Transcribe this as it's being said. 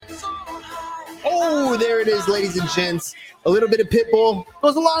there it is, ladies and gents. A little bit of Pitbull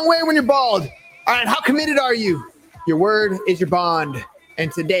goes a long way when you're bald. All right, how committed are you? Your word is your bond.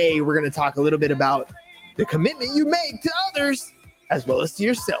 And today we're going to talk a little bit about the commitment you make to others as well as to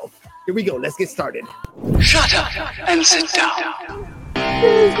yourself. Here we go. Let's get started. Shut up and sit down.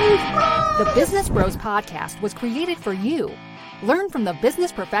 The Business Bros Podcast was created for you. Learn from the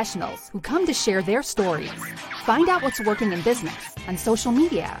business professionals who come to share their stories. Find out what's working in business and social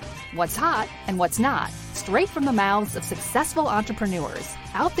media, what's hot and what's not, straight from the mouths of successful entrepreneurs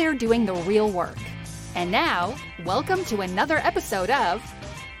out there doing the real work. And now, welcome to another episode of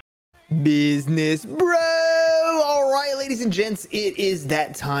Business Bro. All right, ladies and gents, it is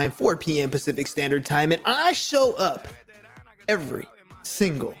that time, 4 p.m. Pacific Standard Time, and I show up every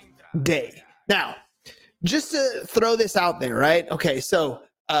single day. Now, just to throw this out there, right? Okay, so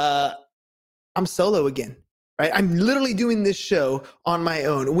I'm solo again, right? I'm literally doing this show on my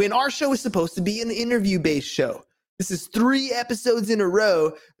own when our show is supposed to be an interview-based show. This is 3 episodes in a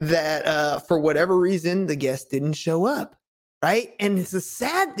row that for whatever reason, the guest didn't show up, right? And the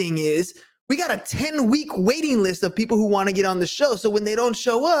sad thing is we got a 10-week waiting list of people who want to get on the show. So when they don't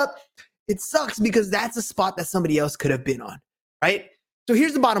show up, it sucks because that's a spot that somebody else could have been on, right? So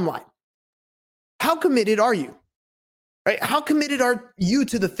here's the bottom line. How committed are you, right? How committed are you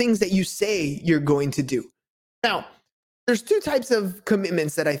to the things that you say you're going to do? Now, there's 2 types of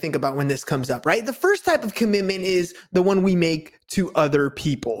commitments that I think about when this comes up, right? The first type of commitment is the one we make to other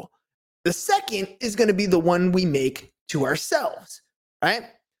people. The second is going to be the one we make to ourselves, right?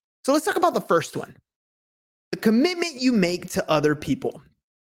 So let's talk about the first one, the commitment you make to other people.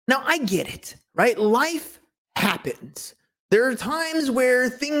 Now, I get it, right? Life happens. There are times where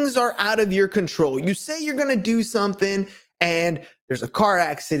things are out of your control. You say you're going to do something and there's a car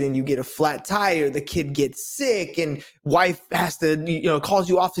accident, you get a flat tire, the kid gets sick and wife has to, calls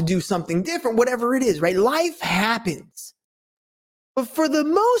you off to do something different, whatever it is, right? Life happens. But for the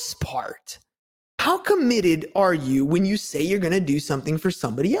most part, how committed are you when you say you're going to do something for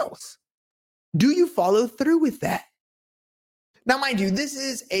somebody else? Do you follow through with that? Now, mind you, this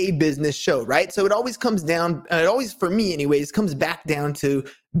is a business show, right? So it always comes down, for me anyways, comes back down to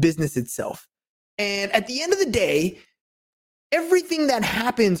business itself. And at the end of the day, everything that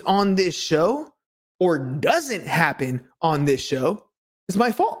happens on this show or doesn't happen on this show is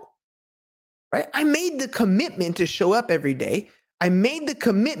my fault, right? I made the commitment to show up every day. I made the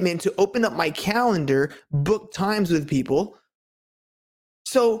commitment to open up my calendar, book times with people.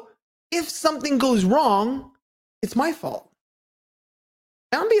 So if something goes wrong, it's my fault.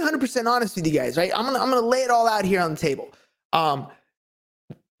 I'm gonna be 100% honest with you guys, right? I'm gonna lay it all out here on the table.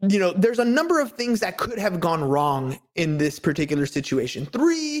 There's a number of things that could have gone wrong in this particular situation.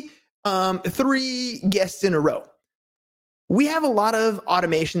 3 guests in a row. We have a lot of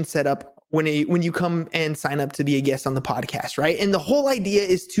automation set up when you come and sign up to be a guest on the podcast, right? And the whole idea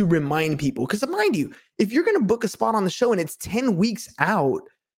is to remind people, because mind you, if you're gonna book a spot on the show and it's 10 weeks out,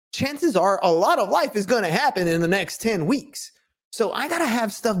 chances are a lot of life is gonna happen in the next 10 weeks. So I got to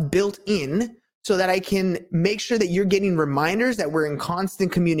have stuff built in so that I can make sure that you're getting reminders, that we're in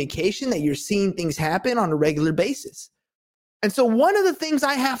constant communication, that you're seeing things happen on a regular basis. And so one of the things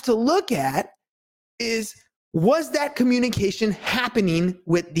I have to look at is, was that communication happening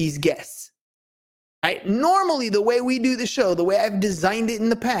with these guests? Right? Normally, the way we do the show, the way I've designed it in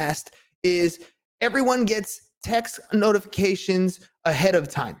the past, is everyone gets text notifications ahead of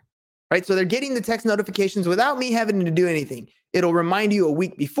time. Right? So they're getting the text notifications without me having to do anything. It'll remind you a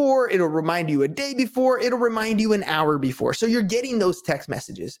week before, it'll remind you a day before, it'll remind you an hour before. So you're getting those text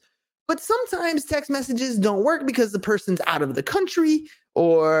messages. But sometimes text messages don't work because the person's out of the country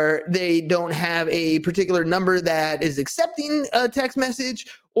or they don't have a particular number that is accepting a text message,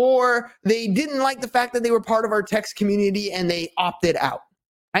 or they didn't like the fact that they were part of our text community and they opted out.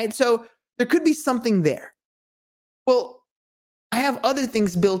 Right? So there could be something there. Well, I have other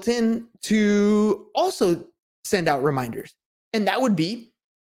things built in to also send out reminders, and that would be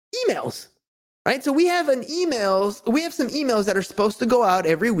emails, right? So we have some emails that are supposed to go out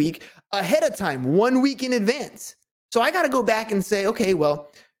every week ahead of time, 1 week in advance. So I got to go back and say, okay, well,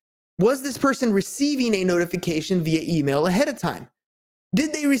 was this person receiving a notification via email ahead of time?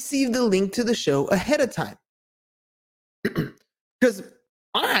 Did they receive the link to the show ahead of time? Because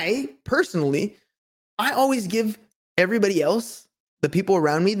I always give everybody else, the people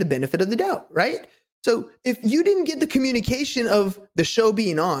around me, the benefit of the doubt, right? So if you didn't get the communication of the show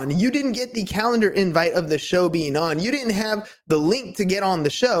being on, you didn't get the calendar invite of the show being on, you didn't have the link to get on the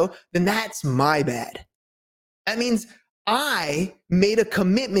show, then that's my bad. That means I made a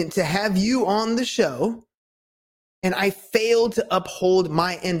commitment to have you on the show, and I failed to uphold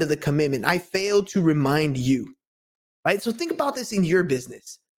my end of the commitment. I failed to remind you, right? So think about this in your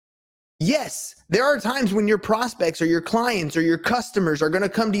business. Yes, there are times when your prospects or your clients or your customers are going to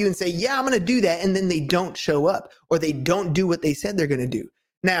come to you and say, yeah, I'm going to do that. And then they don't show up or they don't do what they said they're going to do.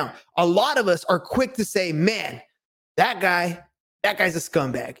 Now, a lot of us are quick to say, man, that guy's a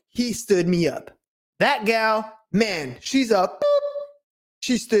scumbag. He stood me up. That gal, man, she's up.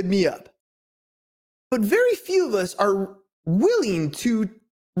 She stood me up. But very few of us are willing to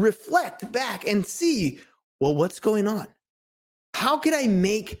reflect back and see, well, what's going on? How can I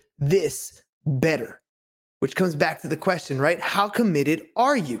make this better? Which comes back to the question, right? How committed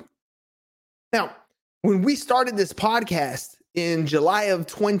are you? Now, when we started this podcast in July of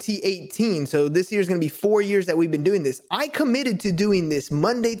 2018, so this year is going to be 4 years that we've been doing this, I committed to doing this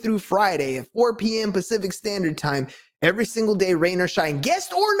Monday through Friday at 4 p.m. Pacific Standard Time, every single day, rain or shine,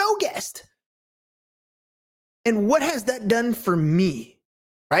 guest or no guest. And what has that done for me,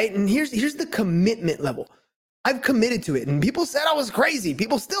 right? And here's the commitment level. I've committed to it. And people said I was crazy.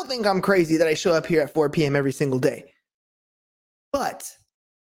 People still think I'm crazy that I show up here at 4 p.m. every single day. But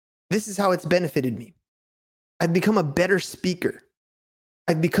this is how it's benefited me. I've become a better speaker.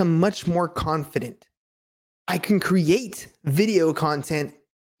 I've become much more confident. I can create video content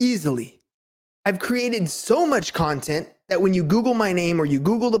easily. I've created so much content that when you Google my name or you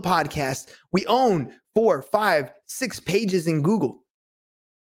Google the podcast, we own 4, 5, 6 pages in Google.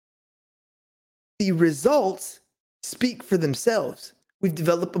 The results speak for themselves. We've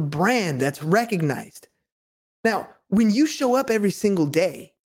developed a brand that's recognized. Now, when you show up every single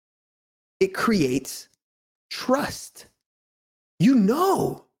day, it creates trust. You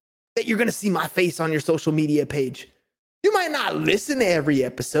know that you're going to see my face on your social media page. You might not listen to every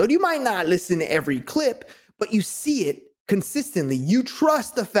episode. You might not listen to every clip, but you see it consistently. You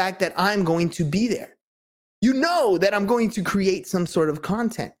trust the fact that I'm going to be there. You know that I'm going to create some sort of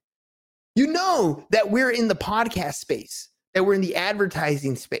content. You know that we're in the podcast space, that we're in the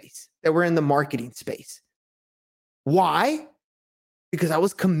advertising space, that we're in the marketing space. Why? Because I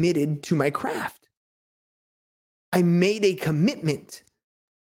was committed to my craft. I made a commitment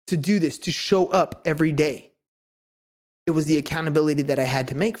to do this, to show up every day. It was the accountability that I had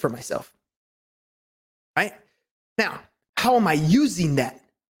to make for myself. Right? Now, how am I using that?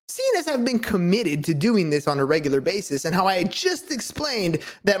 Seeing as I've been committed to doing this on a regular basis, and how I just explained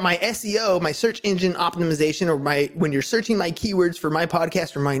that my SEO, my search engine optimization, or when you're searching my keywords for my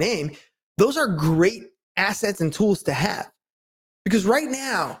podcast or my name, those are great assets and tools to have. Because right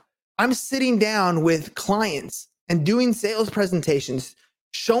now, I'm sitting down with clients and doing sales presentations,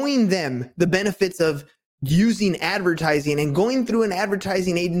 showing them the benefits of using advertising and going through an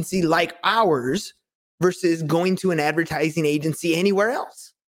advertising agency like ours versus going to an advertising agency anywhere else.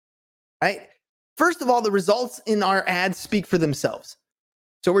 Right? First of all, the results in our ads speak for themselves.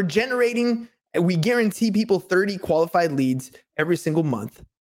 So we guarantee people 30 qualified leads every single month,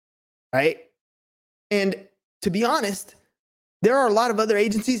 right? And to be honest, there are a lot of other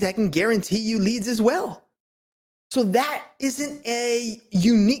agencies that can guarantee you leads as well. So that isn't a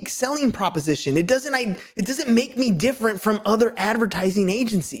unique selling proposition. It doesn't make me different from other advertising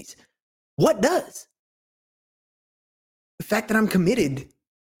agencies. What does? The fact that I'm committed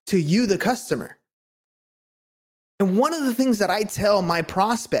to you, the customer. And one of the things that I tell my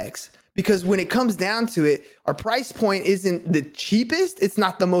prospects, because when it comes down to it, our price point isn't the cheapest. It's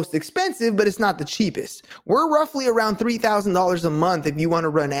not the most expensive, but it's not the cheapest. We're roughly around $3,000 a month if you want to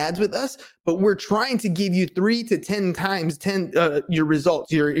run ads with us, but we're trying to give you 3 to 10 times your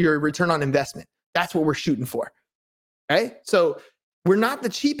results, your return on investment. That's what we're shooting for. Right? So we're not the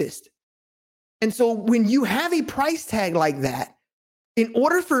cheapest. And so when you have a price tag like that, in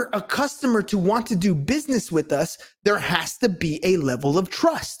order for a customer to want to do business with us, there has to be a level of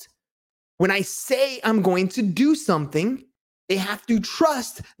trust. When I say I'm going to do something, they have to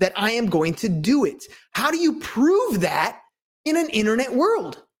trust that I am going to do it. How do you prove that in an internet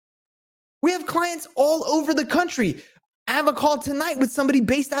world? We have clients all over the country. I have a call tonight with somebody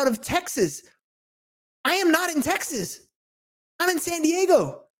based out of Texas. I am not in Texas. I'm in San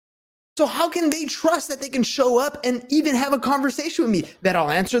Diego. So how can they trust that they can show up and even have a conversation with me, that I'll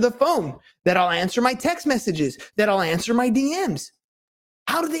answer the phone, that I'll answer my text messages, that I'll answer my DMs?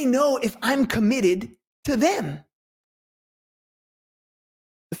 How do they know if I'm committed to them?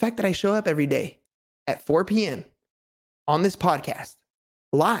 The fact that I show up every day at 4 p.m. on this podcast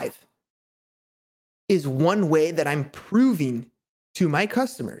live is one way that I'm proving to my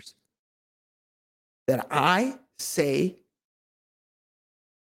customers that I say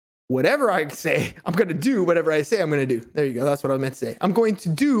whatever I say, I'm going to do whatever I say I'm going to do. There you go. That's what I meant to say. I'm going to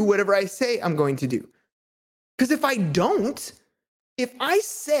do whatever I say I'm going to do. Because if I don't, if I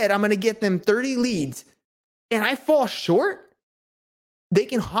said I'm going to get them 30 leads and I fall short, they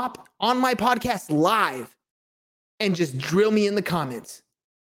can hop on my podcast live and just drill me in the comments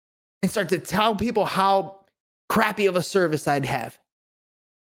and start to tell people how crappy of a service I'd have.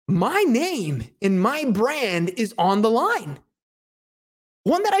 My name and my brand is on the line.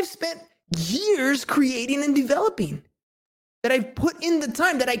 One that I've spent years creating and developing, that I've put in the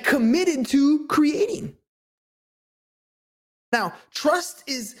time, that I committed to creating. Now, trust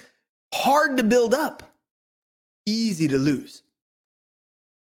is hard to build up, easy to lose.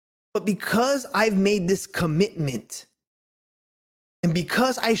 But because I've made this commitment, and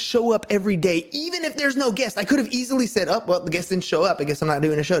because I show up every day, even if there's no guest, I could have easily said, oh, well, the guest didn't show up. I guess I'm not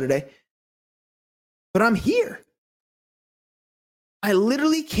doing a show today. But I'm here. I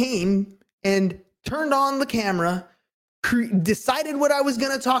literally came and turned on the camera, decided what I was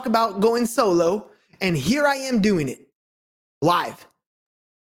going to talk about going solo, and here I am doing it live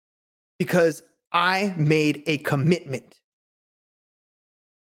because I made a commitment.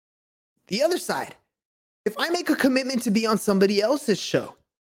 The other side, if I make a commitment to be on somebody else's show,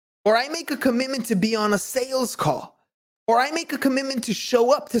 or I make a commitment to be on a sales call, or I make a commitment to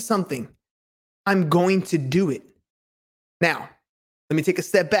show up to something, I'm going to do it. Now, let me take a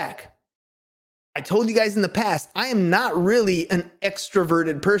step back. I told you guys in the past, I am not really an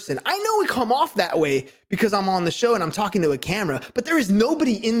extroverted person. I know we come off that way because I'm on the show and I'm talking to a camera, but there is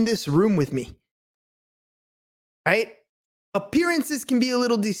nobody in this room with me, right? Appearances can be a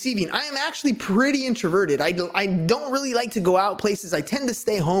little deceiving. I am actually pretty introverted. I don't really like to go out places. I tend to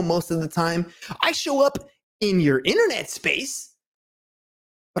stay home most of the time. I show up in your internet space,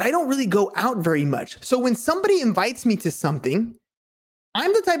 but I don't really go out very much. So when somebody invites me to something,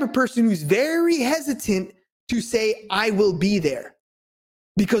 I'm the type of person who's very hesitant to say I will be there,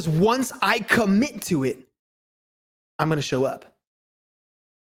 because once I commit to it, I'm going to show up.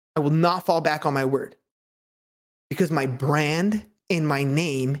 I will not fall back on my word because my brand and my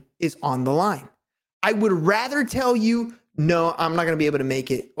name is on the line. I would rather tell you, no, I'm not going to be able to make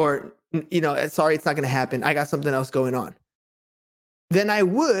it, or, sorry, it's not going to happen. I got something else going on, than I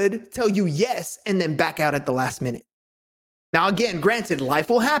would tell you yes and then back out at the last minute. Now, again, granted, life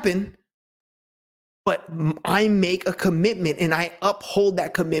will happen, but I make a commitment and I uphold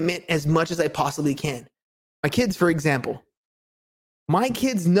that commitment as much as I possibly can. My kids, for example, my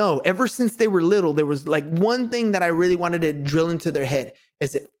kids know ever since they were little, there was like one thing that I really wanted to drill into their head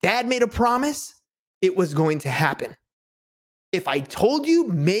is that Dad made a promise, it was going to happen. If I told you,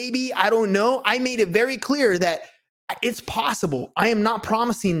 maybe, I don't know, I made it very clear that it's possible. I am not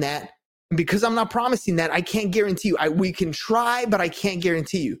promising that. Because I'm not promising that, I can't guarantee you. We can try, but I can't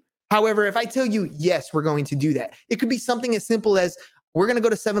guarantee you. However, if I tell you, yes, we're going to do that, it could be something as simple as we're going to go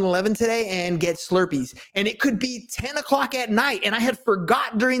to 7-Eleven today and get Slurpees. And it could be 10 o'clock at night and I had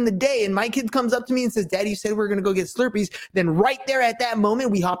forgot during the day. And my kid comes up to me and says, Daddy, you said we're going to go get Slurpees. Then right there at that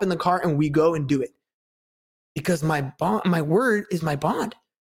moment, we hop in the car and we go and do it. Because my word is my bond.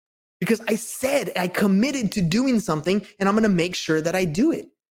 Because I said I committed to doing something and I'm going to make sure that I do it.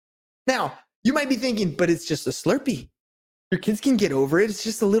 Now, you might be thinking, but it's just a Slurpee. Your kids can get over it. It's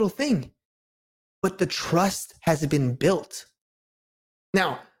just a little thing. But the trust has been built.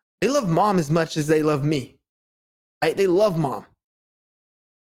 Now, they love mom as much as they love me. Right? They love mom.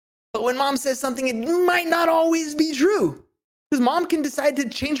 But when mom says something, it might not always be true. Because mom can decide to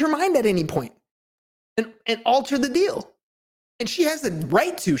change her mind at any point and alter the deal. And she has the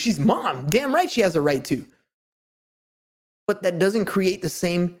right to. She's mom. Damn right she has a right to. But that doesn't create the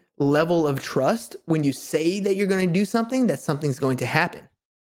same level of trust when you say that you're going to do something, that something's going to happen.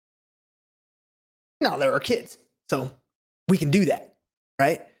 Now, there are kids, so we can do that,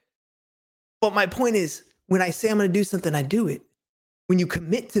 right? But my point is, when I say I'm going to do something, I do it. When you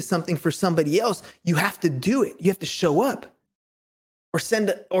commit to something for somebody else, you have to do it. You have to show up, or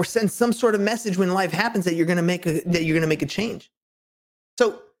send some sort of message when life happens that you're going to make a change.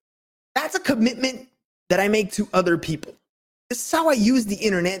 So that's a commitment that I make to other people. This is how I use the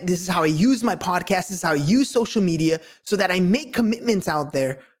internet. This is how I use my podcast. This is how I use social media so that I make commitments out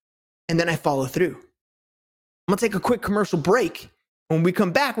there and then I follow through. I'm going to take a quick commercial break. When we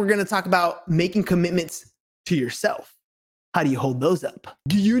come back, we're going to talk about making commitments to yourself. How do you hold those up?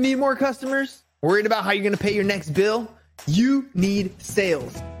 Do you need more customers? Worried about how you're going to pay your next bill? You need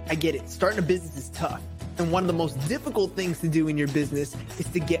sales. I get it. Starting a business is tough. And one of the most difficult things to do in your business is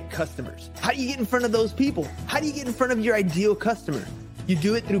to get customers. How do you get in front of those people? How do you get in front of your ideal customer? You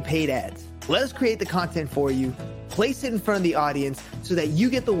do it through paid ads. Let us create the content for you, place it in front of the audience so that you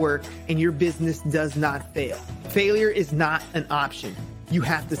get the work and your business does not fail. Failure is not an option. you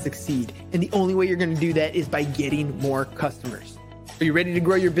have to succeed. And the only way you're going to do that is by getting more customers. Are you ready to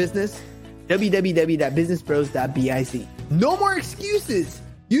grow your business? www.businessbros.biz. No more excuses.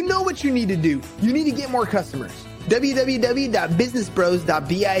 You know what you need to do. You need to get more customers.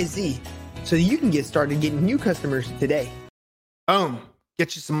 www.businessbros.biz so that you can get started getting new customers today.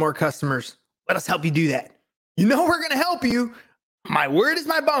 Get you some more customers. Let us help you do that. You know we're going to help you. My word is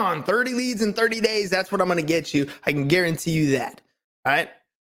my bond. 30 leads in 30 days. That's what I'm going to get you. I can guarantee you that. All right?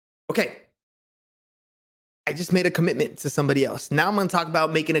 Okay. I just made a commitment to somebody else. Now I'm going to talk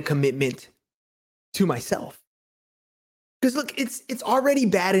about making a commitment to myself. Because look, it's already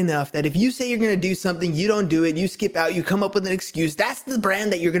bad enough that if you say you're going to do something, you don't do it, you skip out, you come up with an excuse. That's the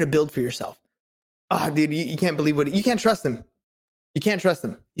brand that you're going to build for yourself. Oh, dude, you can't believe you can't trust him. You can't trust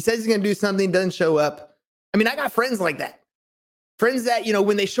him. He says he's going to do something, doesn't show up. I mean, I got friends like that. Friends that,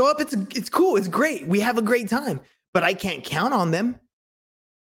 when they show up, it's cool. It's great. We have a great time, but I can't count on them.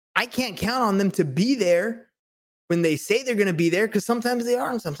 I can't count on them to be there when they say they're going to be there, because sometimes they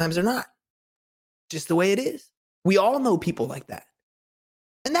are and sometimes they're not. Just the way it is. We all know people like that.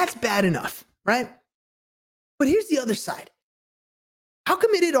 And that's bad enough, right? But here's the other side. How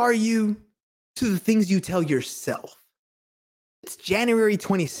committed are you to the things you tell yourself? It's January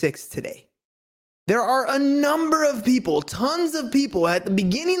 26th today. There are a number of people, tons of people at the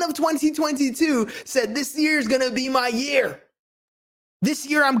beginning of 2022 said this year is going to be my year. This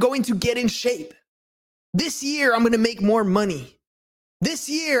year I'm going to get in shape. This year I'm going to make more money. This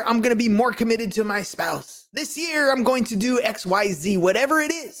year I'm going to be more committed to my spouse. This year I'm going to do X, Y, Z, whatever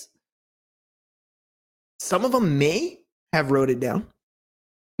it is. Some of them may have wrote it down.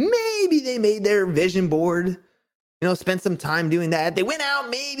 Maybe they made their vision board, spent some time doing that. They went out,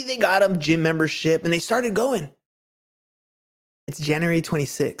 maybe they got a gym membership and they started going. It's January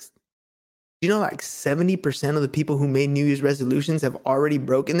 26th. Like 70% of the people who made New Year's resolutions have already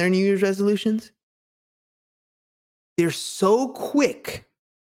broken their New Year's resolutions? They're so quick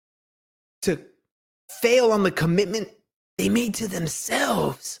to fail on the commitment they made to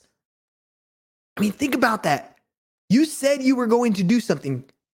themselves. I mean, think about that. You said you were going to do something.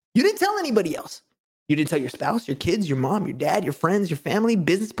 You didn't tell anybody else. You didn't tell your spouse, your kids, your mom, your dad, your friends, your family,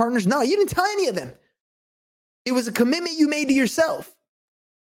 business partners. No, you didn't tell any of them. It was a commitment you made to yourself.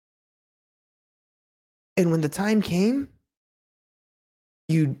 And when the time came,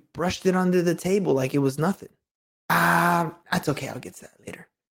 you brushed it under the table like it was nothing. That's okay. I'll get to that later.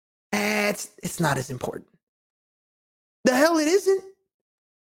 It's not as important. The hell it isn't.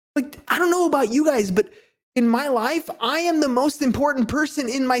 Like, I don't know about you guys, but in my life, I am the most important person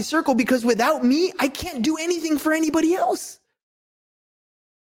in my circle because without me, I can't do anything for anybody else.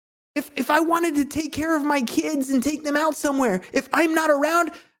 If I wanted to take care of my kids and take them out somewhere, if I'm not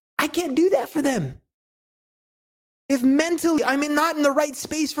around, I can't do that for them. If mentally I'm not in the right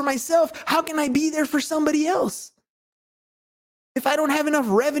space for myself, how can I be there for somebody else? If I don't have enough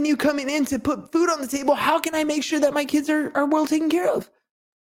revenue coming in to put food on the table, how can I make sure that my kids are well taken care of?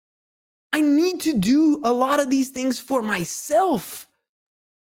 I need to do a lot of these things for myself.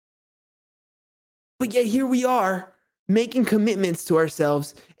 But yet here we are making commitments to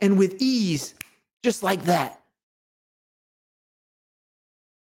ourselves and with ease, just like that.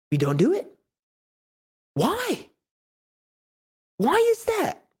 We don't do it. Why? Why is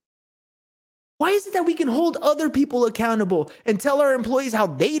that? Why is it that we can hold other people accountable and tell our employees how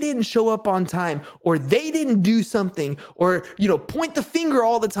they didn't show up on time or they didn't do something or, point the finger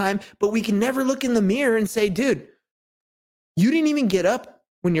all the time, but we can never look in the mirror and say, dude, you didn't even get up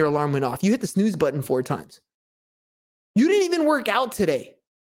when your alarm went off. You hit the snooze button 4 times. You didn't even work out today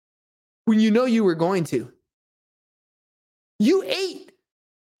when you know you were going to. You ate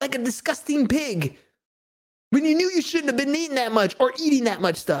like a disgusting pig when you knew you shouldn't have been eating that much or eating that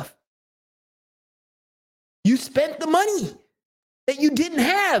much stuff. You spent the money that you didn't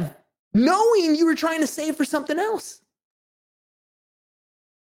have, knowing you were trying to save for something else.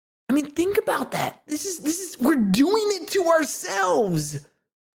 I mean, think about that. We're doing it to ourselves.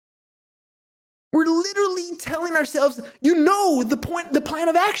 We're literally telling ourselves, the plan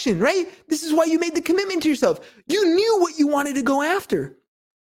of action, right? This is why you made the commitment to yourself. You knew what you wanted to go after.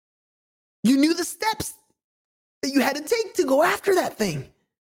 You knew the steps that you had to take to go after that thing.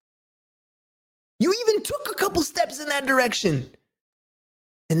 You even took a couple steps in that direction,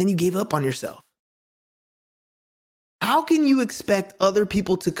 and then you gave up on yourself. How can you expect other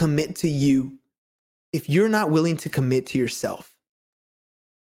people to commit to you if you're not willing to commit to yourself?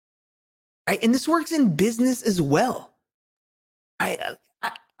 Right? And this works in business as well. I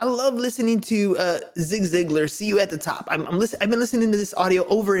I love listening to Zig Ziglar, See You at the Top. I've been listening to this audio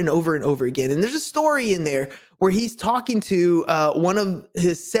over and over and over again. And there's a story in there where he's talking to one of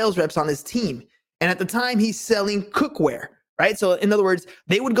his sales reps on his team. And at the time, he's selling cookware, right? So in other words,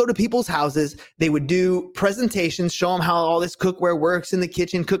 they would go to people's houses, they would do presentations, show them how all this cookware works in the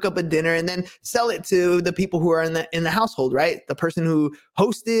kitchen, cook up a dinner, and then sell it to the people who are in the household, right? The person who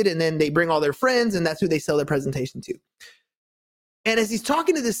hosted, and then they bring all their friends, and that's who they sell their presentation to. And as he's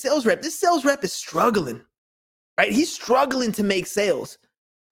talking to this sales rep is struggling, right? He's struggling to make sales.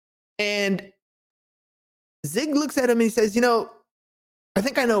 And Zig looks at him and he says, I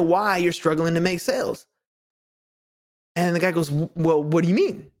think I know why you're struggling to make sales. And the guy goes, well, what do you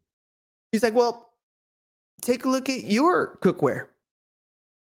mean? He's like, well, take a look at your cookware.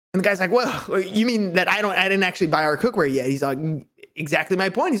 And the guy's like, well, you mean that I didn't actually buy our cookware yet? He's like, exactly my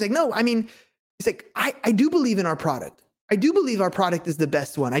point. He's like, no, he's like, I do believe in our product. I do believe our product is the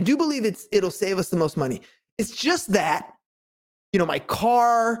best one. I do believe it'll save us the most money. It's just that, my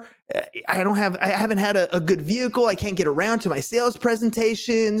car, I haven't had a good vehicle. I can't get around to my sales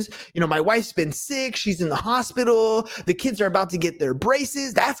presentations. My wife's been sick. She's in the hospital. The kids are about to get their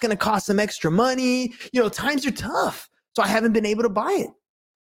braces. That's going to cost some extra money. Times are tough. So I haven't been able to buy it.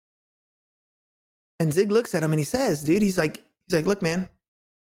 And Zig looks at him and he says, dude, he's like, look, man,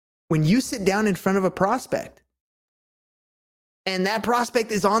 when you sit down in front of a prospect, and that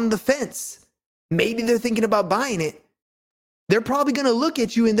prospect is on the fence, maybe they're thinking about buying it, they're probably going to look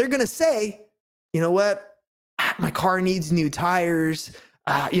at you and they're going to say, you know what, my car needs new tires.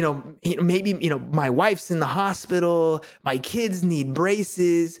 Maybe, my wife's in the hospital. My kids need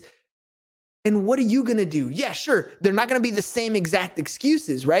braces. And what are you going to do? Yeah, sure. They're not going to be the same exact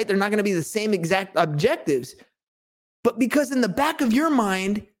excuses, right? They're not going to be the same exact objectives. But because in the back of your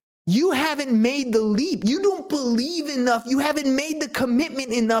mind, you haven't made the leap. You don't believe enough. You haven't made the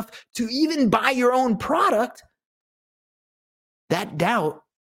commitment enough to even buy your own product. That doubt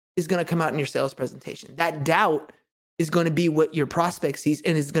is going to come out in your sales presentation. That doubt is going to be what your prospect sees,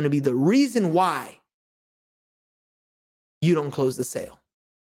 and is going to be the reason why you don't close the sale.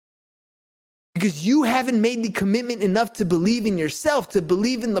 Because you haven't made the commitment enough to believe in yourself, to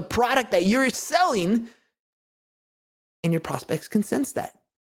believe in the product that you're selling, and your prospects can sense that.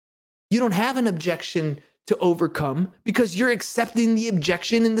 You don't have an objection to overcome because you're accepting the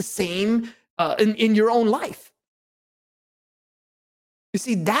objection in the same, in your own life. You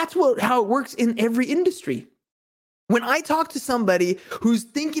see, that's how it works in every industry. When I talk to somebody who's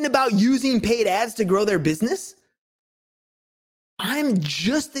thinking about using paid ads to grow their business, I'm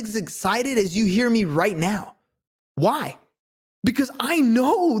just as excited as you hear me right now. Why? Because I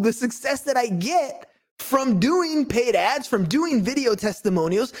know the success that I get from doing paid ads, from doing video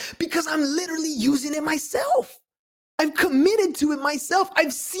testimonials, because I'm literally using it myself. I've committed to it myself.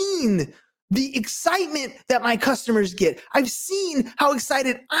 I've seen the excitement that my customers get. I've seen how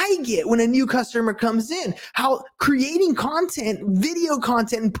excited I get when a new customer comes in, how creating content, video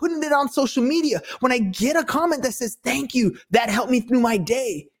content, and putting it on social media, when I get a comment that says, thank you, that helped me through my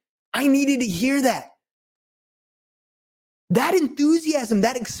day. I needed to hear that. That enthusiasm,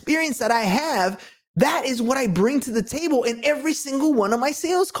 that experience that I have, that is what I bring to the table in every single one of my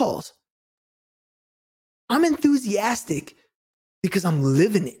sales calls. I'm enthusiastic because I'm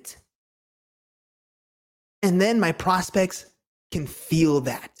living it. And then my prospects can feel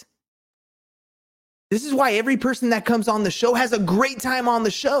that. This is why every person that comes on the show has a great time on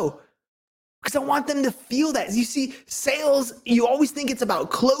the show, because I want them to feel that. You see, sales, you always think it's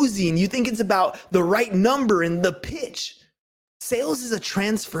about closing. You think it's about the right number and the pitch. Sales is a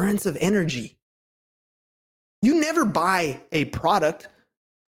transference of energy. You never buy a product.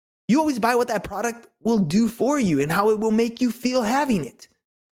 You always buy what that product will do for you and how it will make you feel having it.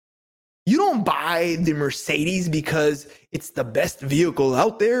 You don't buy the Mercedes because it's the best vehicle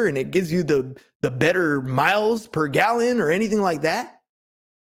out there and it gives you the better miles per gallon or anything like that.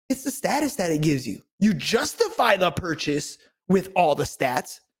 It's the status that it gives you. You justify the purchase with all the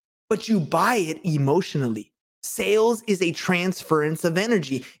stats, but you buy it emotionally. Sales is a transference of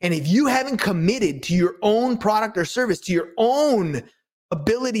energy. And if you haven't committed to your own product or service, to your own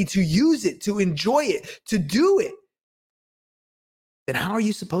ability to use it, to enjoy it, to do it, then how are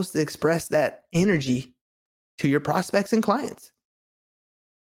you supposed to express that energy to your prospects and clients?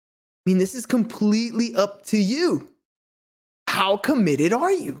 I mean, this is completely up to you. How committed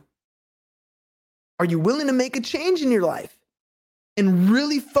are you? Are you willing to make a change in your life and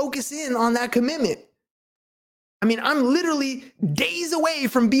really focus in on that commitment? I mean, I'm literally days away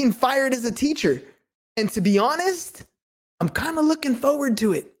from being fired as a teacher. And to be honest, I'm kind of looking forward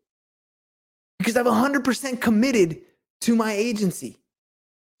to it because I'm 100% committed to my agency.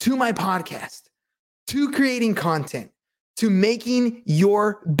 to my podcast, to creating content, to making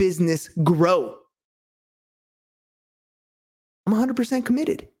your business grow. I'm 100%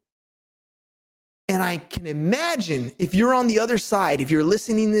 committed. And I can imagine if you're on the other side, if you're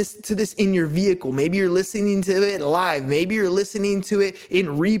listening to this in your vehicle, maybe you're listening to it live, maybe you're listening to it in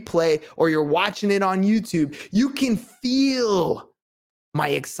replay, or you're watching it on YouTube, you can feel my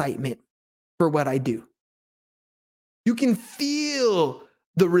excitement for what I do. You can feel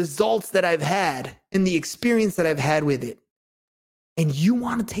the results that I've had and the experience that I've had with it. And you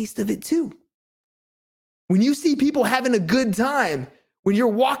want a taste of it too. When you see people having a good time, when you're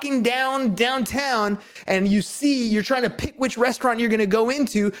walking downtown and you're trying to pick which restaurant you're going to go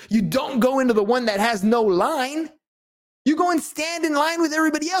into, you don't go into the one that has no line. You go and stand in line with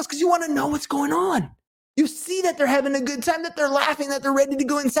everybody else because you want to know what's going on. You see that they're having a good time, that they're laughing, that they're ready to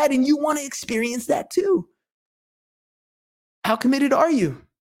go inside, and you want to experience that too. How committed are you?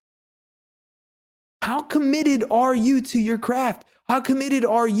 How committed are you to your craft? How committed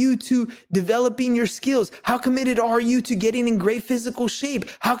are you to developing your skills? How committed are you to getting in great physical shape?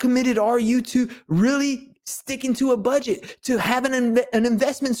 How committed are you to really sticking to a budget, to having an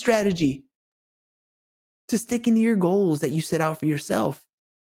investment strategy, to sticking to your goals that you set out for yourself?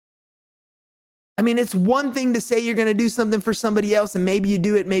 I mean, it's one thing to say you're going to do something for somebody else, and maybe you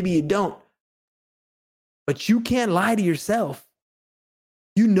do it, maybe you don't. But you can't lie to yourself.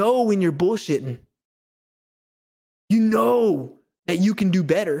 You know when you're bullshitting. You know that you can do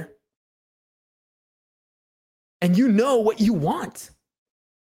better. And you know what you want.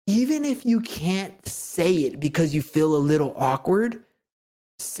 Even if you can't say it because you feel a little awkward,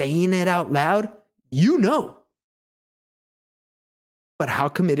 saying it out loud, you know. But how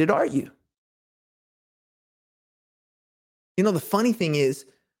committed are you? You know, the funny thing is,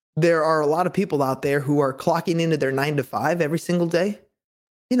 there are a lot of people out there who are clocking into their 9 to 5 every single day.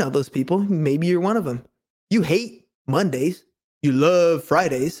 You know those people. Maybe you're one of them. You hate Mondays. You love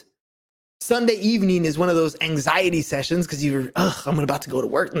Fridays. Sunday evening is one of those anxiety sessions because I'm about to go to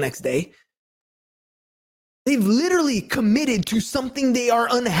work the next day. They've literally committed to something they are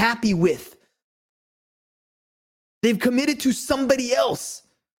unhappy with. They've committed to somebody else.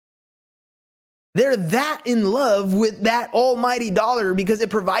 They're that in love with that almighty dollar because it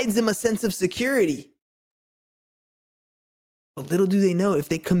provides them a sense of security. But little do they know, if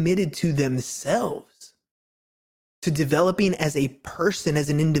they committed to themselves, to developing as a person, as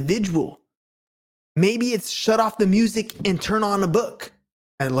an individual. Maybe it's shut off the music and turn on a book.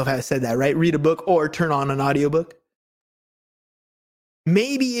 I love how I said that, right? Read a book or turn on an audiobook.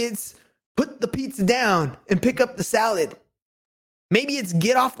 Maybe it's put the pizza down and pick up the salad. Maybe it's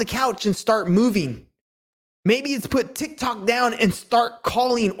get off the couch and start moving. Maybe it's put TikTok down and start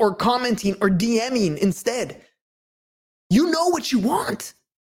calling or commenting or DMing instead. You know what you want.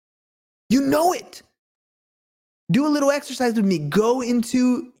 You know it. Do a little exercise with me. Go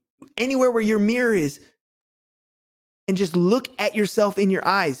into anywhere where your mirror is and just look at yourself in your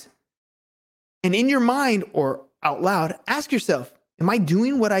eyes. And in your mind or out loud, ask yourself, am I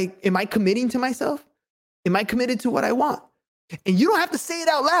committing to myself? Am I committed to what I want? And you don't have to say it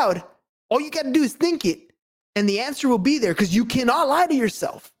out loud. All you got to do is think it. And the answer will be there because you cannot lie to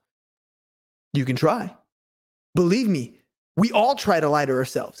yourself. You can try. Believe me, we all try to lie to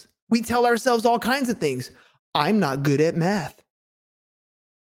ourselves. We tell ourselves all kinds of things. I'm not good at math.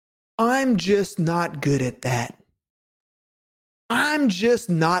 I'm just not good at that. I'm just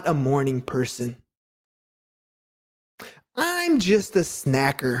not a morning person. I'm just a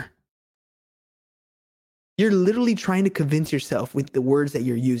snacker. You're literally trying to convince yourself with the words that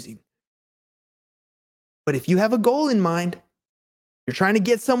you're using. But if you have a goal in mind, you're trying to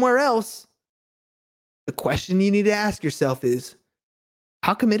get somewhere else, the question you need to ask yourself is,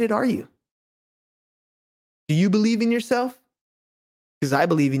 how committed are you? Do you believe in yourself? Because I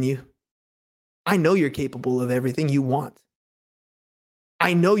believe in you. I know you're capable of everything you want.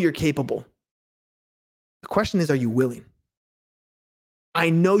 I know you're capable. The question is, are you willing? I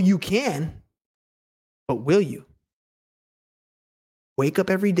know you can, but will you? Wake up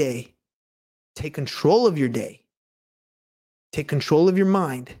every day. Take control of your day. Take control of your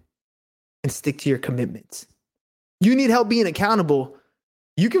mind and stick to your commitments. You need help being accountable.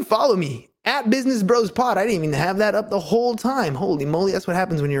 You can follow me at Business Bros Pod. I didn't even have that up the whole time. Holy moly, that's what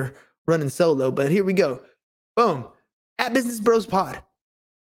happens when you're running solo. But here we go. Boom. At Business Bros Pod.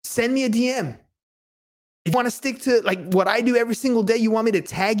 Send me a DM. If you want to stick to like what I do every single day, you want me to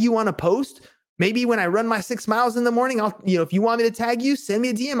tag you on a post. Maybe when I run my 6 miles in the morning, if you want me to tag you, send me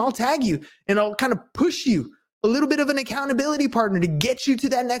a DM. I'll tag you and I'll kind of push you, a little bit of an accountability partner to get you to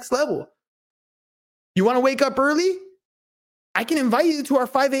that next level. You want to wake up early? I can invite you to our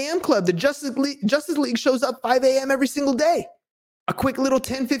 5 a.m. club. The Justice League shows up 5 a.m. every single day. A quick little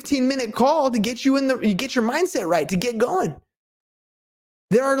 10, 15-minute call to get you get your mindset right, to get going.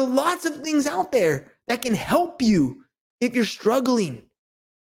 There are lots of things out there that can help you if you're struggling.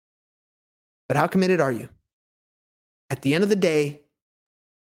 But how committed are you? At the end of the day,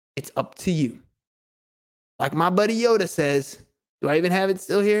 it's up to you. Like my buddy Yoda says, do I even have it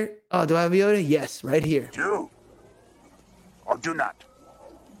still here? Oh, do I have Yoda? Yes, right here. Do or do not.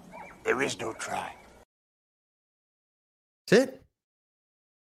 There is no try. That's it.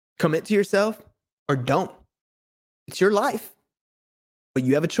 Commit to yourself or don't. It's your life. But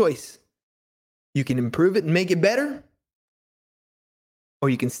you have a choice. You can improve it and make it better, or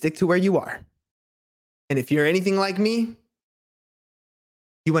you can stick to where you are. And if you're anything like me,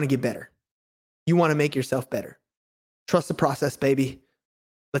 you want to get better. You want to make yourself better. Trust the process, baby.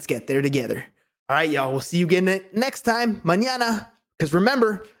 Let's get there together. All right, y'all. We'll see you again next time, mañana. Because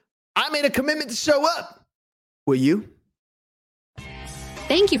remember, I made a commitment to show up. Will you?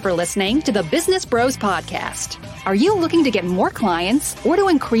 Thank you for listening to the Business Bros Podcast. Are you looking to get more clients or to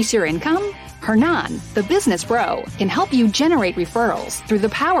increase your income? Hernan, the business bro, can help you generate referrals through the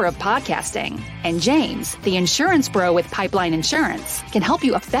power of podcasting. And James, the insurance bro with Pipeline Insurance, can help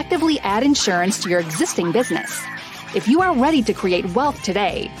you effectively add insurance to your existing business. If you are ready to create wealth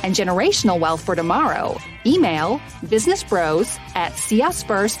today and generational wealth for tomorrow, email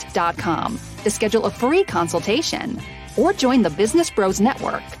businessbros@csfirst.com to schedule a free consultation or join the Business Bros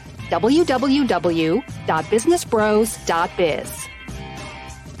Network, www.businessbros.biz.